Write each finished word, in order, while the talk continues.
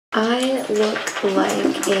I look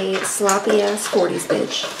like a sloppy ass 40s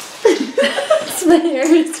bitch. My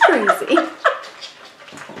hair is crazy.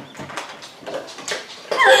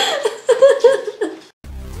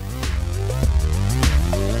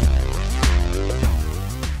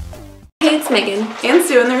 Hey, it's Megan. And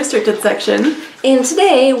Sue in the restricted section. And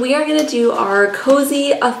today we are going to do our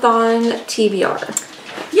Cozyathon TBR.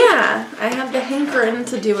 Yeah, I have the hankering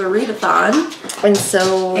to do a readathon.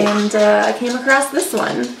 And I came across this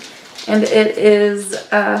one. And it is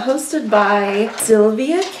hosted by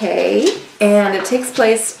Sylvia K. And it takes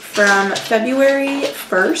place from February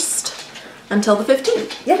 1st until the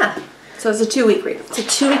 15th. yeah. So it's a 2-week readathon. It's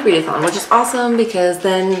a 2-week readathon, which is awesome because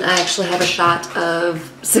then I actually have a shot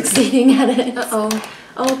of succeeding at it. Uh-oh.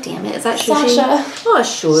 Oh, damn it. Is that shushing? Sasha. Oh,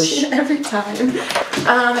 shush. Every time.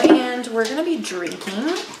 And we're going to be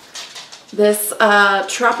drinking this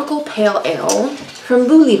tropical pale ale From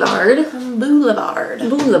Boulevard.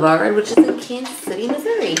 Boulevard, which is in Kansas City,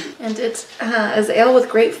 Missouri. and it is ale with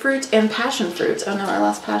grapefruit and passion fruit. Oh no, our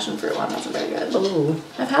last passion fruit one wasn't very good. Ooh.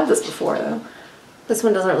 I've had this before though. This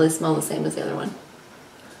one doesn't really smell the same as the other one.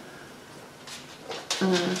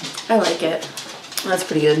 I like it. That's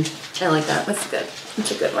pretty good. I like that. It's good.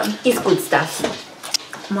 It's a good one. It's good stuff.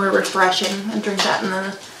 More refreshing. I drink that in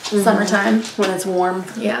the summertime. When it's warm.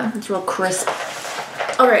 Yeah. It's real crisp.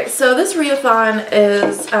 Alright, so this readathon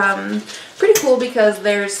is pretty cool because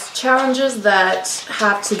there's challenges that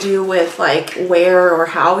have to do with like where or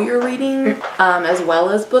how you're reading, as well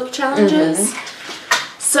as book challenges.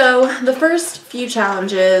 So the first few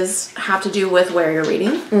challenges have to do with where you're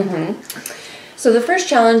reading. So the first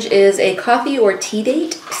challenge is a coffee or tea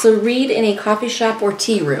date. So read in a coffee shop or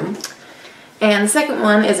tea room. And the second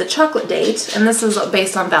one is a chocolate date, and this is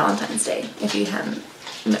based on Valentine's Day, if you hadn't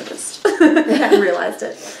noticed. hadn't realized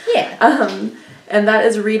it. Yeah. And that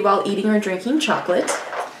is read while eating or drinking chocolate.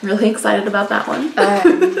 Really excited about that one.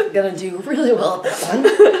 I'm gonna do really well at that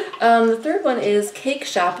one. The third one is cake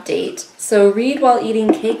shop date. So read while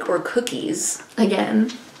eating cake or cookies.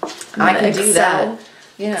 Again, I can do that.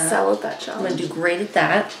 Yeah. Excel at that I'm challenge. gonna do great at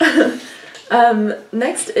that.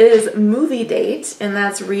 Next is movie date, and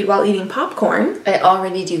that's read while eating popcorn. I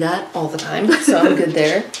already do that all the time, so I'm good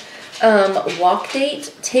there. Walk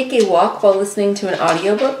date, take a walk while listening to an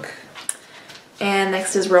audiobook. And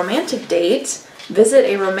next is romantic date, visit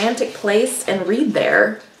a romantic place and read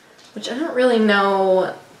there, which I don't really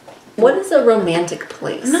know. What is a romantic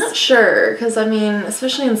place? I'm not sure, because I mean,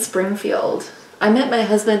 especially in Springfield. I met my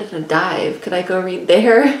husband at a dive. Could I go read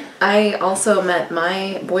there? I also met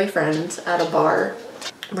my boyfriend at a bar.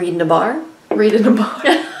 Read in a bar? Read in a bar.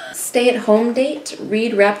 Stay at home date,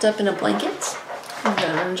 read wrapped up in a blanket. I'm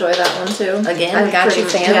gonna enjoy that one too. Again, I got you,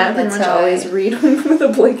 fam. Yeah, That's pretty much how always read with a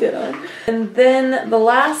blanket on. And then the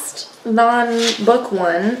last non-book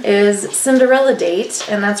one is Cinderella Date,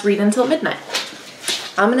 and that's read until midnight.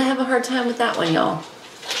 I'm gonna have a hard time with that one, y'all.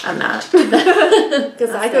 I'm not.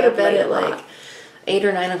 Because I go to bed at late like 8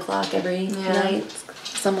 or 9 o'clock every night.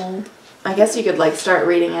 Some old. I guess you could like start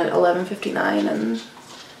reading at 11:59 and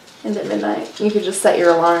end at midnight. You could just set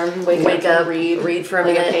your alarm, wake up, read for a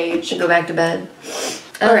like minute, a page, and go back to bed.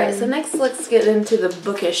 Alright, so next let's get into the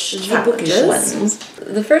bookish challenges. ones.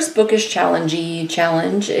 The first bookish challenge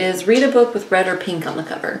is read a book with red or pink on the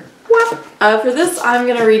cover. For this, I'm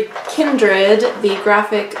going to read Kindred, the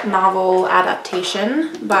graphic novel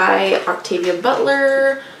adaptation by Octavia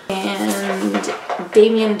Butler and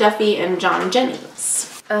Damien Duffy and John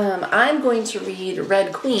Jennings. I'm going to read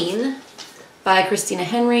Red Queen by Christina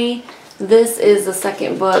Henry. This is the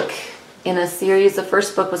second book in a series. The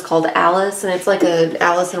first book was called Alice, and it's like a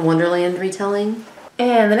Alice in Wonderland retelling.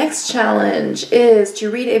 And the next challenge is to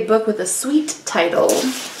read a book with a sweet title.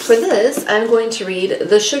 For this, I'm going to read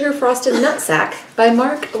The Sugar Frosted Nutsack by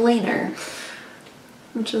Mark Lehner.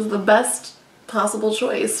 Which is the best possible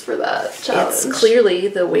choice for that challenge. It's clearly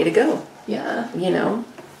the way to go. Yeah. You know,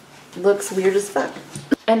 looks weird as fuck.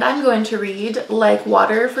 And I'm going to read Like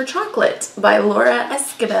Water for Chocolate by Laura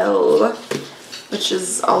Esquivel, which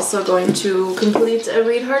is also going to complete a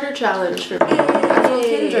Read Harder challenge for me.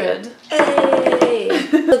 Kindred. Hey!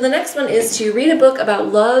 So the next one is to read a book about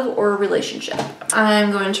love or a relationship.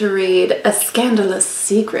 I'm going to read A Scandalous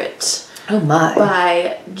Secret. Oh my.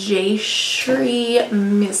 By Jayashree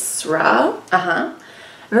Misra. Uh-huh.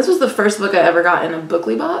 And this was the first book I ever got in a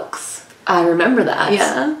Bookly box. I remember that.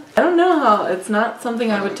 Yeah. I don't know how, it's not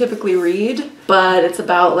something I would typically read, but it's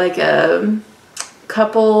about like a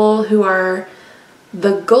couple who are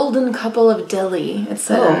the golden couple of Delhi. It's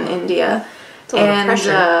set in India. It's a lot of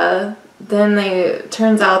pressure. Then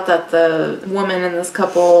turns out that the woman in this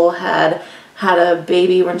couple had a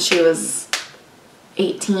baby when she was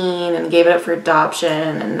 18 and gave it up for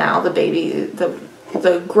adoption, and now the baby,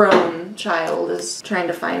 the grown child is trying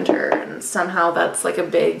to find her, and somehow that's like a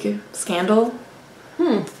big scandal.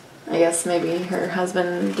 I guess maybe her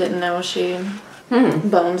husband didn't know she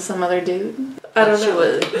boned some other dude. I don't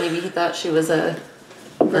know. Maybe he thought she was a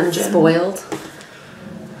virgin. Spoiled.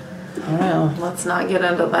 I don't know. Let's not get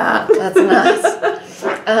into that. That's nice.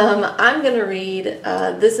 I'm going to read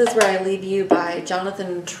This Is Where I Leave You by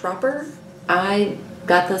Jonathan Tropper. I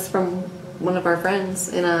got this from one of our friends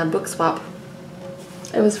in a book swap.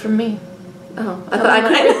 It was from me. Oh,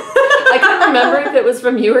 I couldn't remember if it was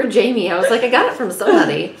from you or Jamie. I was like, I got it from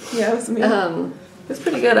somebody. Yeah, it was me. It was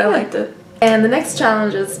pretty good. I liked it. And the next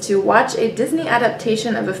challenge is to watch a Disney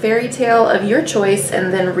adaptation of a fairy tale of your choice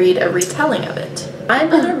and then read a retelling of it. I'm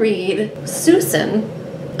going to read Susan.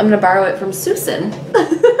 I'm going to borrow it from Susan.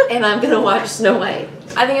 And I'm going to watch Snow White.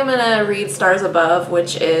 I think I'm going to read Stars Above,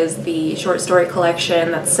 which is the short story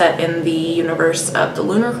collection that's set in the universe of the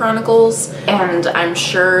Lunar Chronicles. And I'm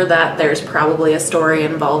sure that there's probably a story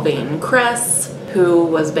involving Cress, who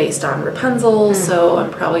was based on Rapunzel, so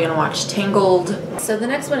I'm probably going to watch Tangled. So the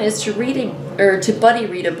next one is to to buddy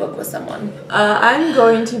read a book with someone. I'm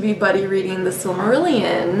going to be buddy reading The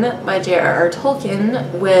Silmarillion by J.R.R.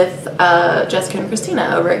 Tolkien with Jessica and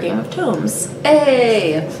Christina over at Game of Tomes.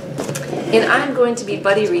 Hey! And I'm going to be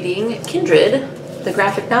buddy reading Kindred, the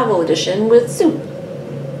graphic novel edition with Sue.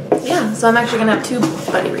 Yeah, so I'm actually going to have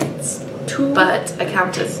 2 buddy reads. But I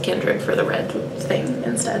count as Kindred for the red thing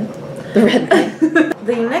instead. The red thing.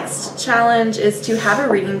 The next challenge is to have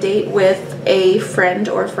a reading date with a friend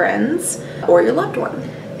or friends or your loved one.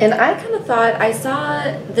 And I kind of thought, I saw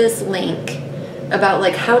this link about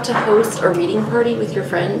like how to host a reading party with your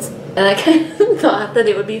friends, and I kind of thought that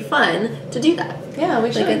it would be fun to do that. Yeah,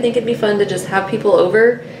 we should. Like I think it'd be fun to just have people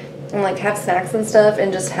over and like have snacks and stuff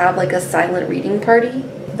and just have like a silent reading party.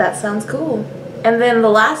 That sounds cool. And then the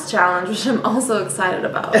last challenge, which I'm also excited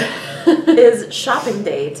about, is shopping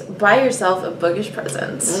date. Buy yourself a bookish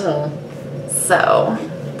present. Oh. So,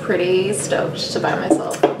 pretty stoked to buy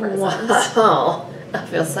myself a present. Wow. I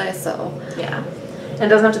feel so. Yeah. And it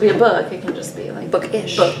doesn't have to be a book. It can just be like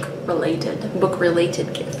bookish. Book-related.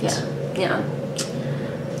 Book-related gift. Yeah.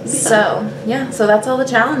 So, yeah. So that's all the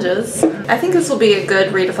challenges. I think this will be a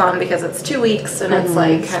good readathon because it's 2 weeks and it's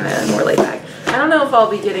like kind of more laid back. I don't know if I'll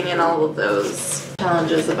be getting in all of those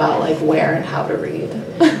challenges about like where and how to read.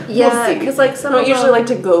 Yeah, because like some I don't usually like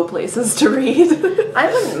to go places to read.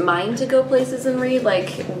 I wouldn't mind to go places and read,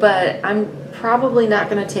 like, but I'm probably not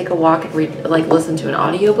going to take a walk and read, like, listen to an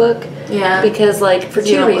audiobook. Yeah. Because, like, for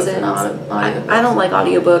 2 reasons. I don't like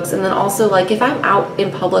audiobooks, and then also, like, if I'm out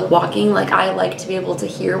in public walking, like, I like to be able to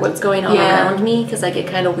hear what's going on around me, because I get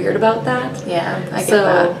kind of weird about that. Yeah, I get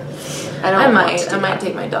that. I might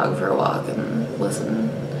take my dog for a walk and listen,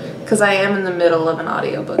 because I am in the middle of an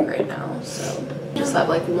audiobook right now, so just have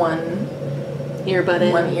like one earbud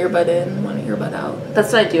in, one earbud out.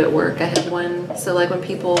 That's what I do at work. I have one, so like when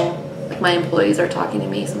people, like my employees are talking to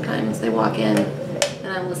me, sometimes they walk in and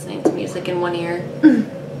I'm listening to music in one ear.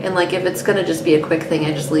 And like if it's gonna just be a quick thing,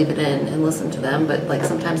 I just leave it in and listen to them, but like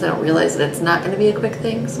sometimes I don't realize that it's not gonna be a quick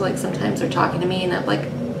thing, so like sometimes they're talking to me and I like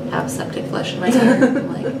have septic flesh in my ear.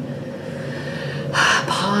 I'm like,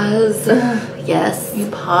 pause. Yes. You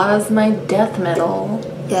pause my death metal.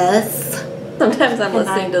 Yes. Sometimes I'm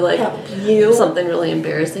listening to like something really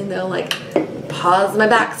embarrassing though, like pause my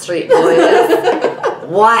Backstreet Boys.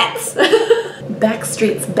 What?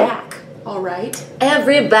 Backstreet's back. All right.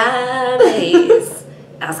 Everybody's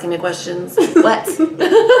asking me questions. What?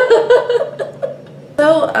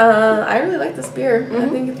 So, I really like this beer. I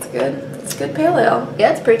think it's good. It's a good pale ale.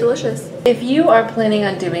 Yeah, it's pretty delicious. If you are planning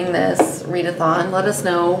on doing this readathon, let us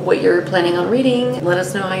know what you're planning on reading. Let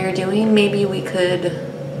us know how you're doing. Maybe we could,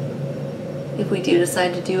 if we do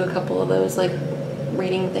decide to do a couple of those like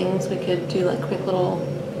reading things, we could do like quick little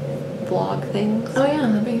vlog things. Oh yeah,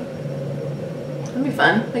 that'd be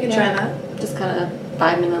fun. We could try that. Just kind of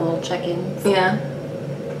 5-minute little check-ins. Yeah.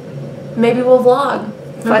 Maybe we'll vlog.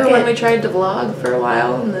 Remember when we tried to vlog for a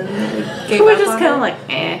while and then we gave We're up just on kind of it? like,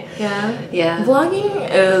 eh. Yeah. Yeah. Vlogging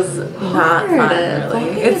is not fun,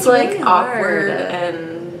 really. It's like really awkward hard.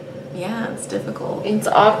 And yeah, it's difficult. It's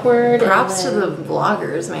awkward. Props to the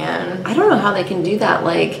vloggers, man. I don't know how they can do that.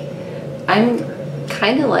 Like, I'm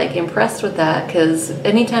kind of like impressed with that because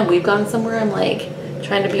anytime we've gone somewhere, I'm like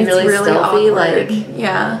trying to be really stealthy. Awkward. Like,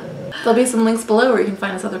 yeah. There'll be some links below where you can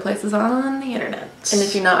find us other places on the internet. And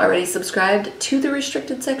if you're not already subscribed to the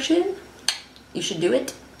restricted section, you should do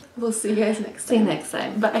it. We'll see you guys next time. See you next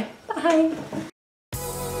time. Bye. Bye.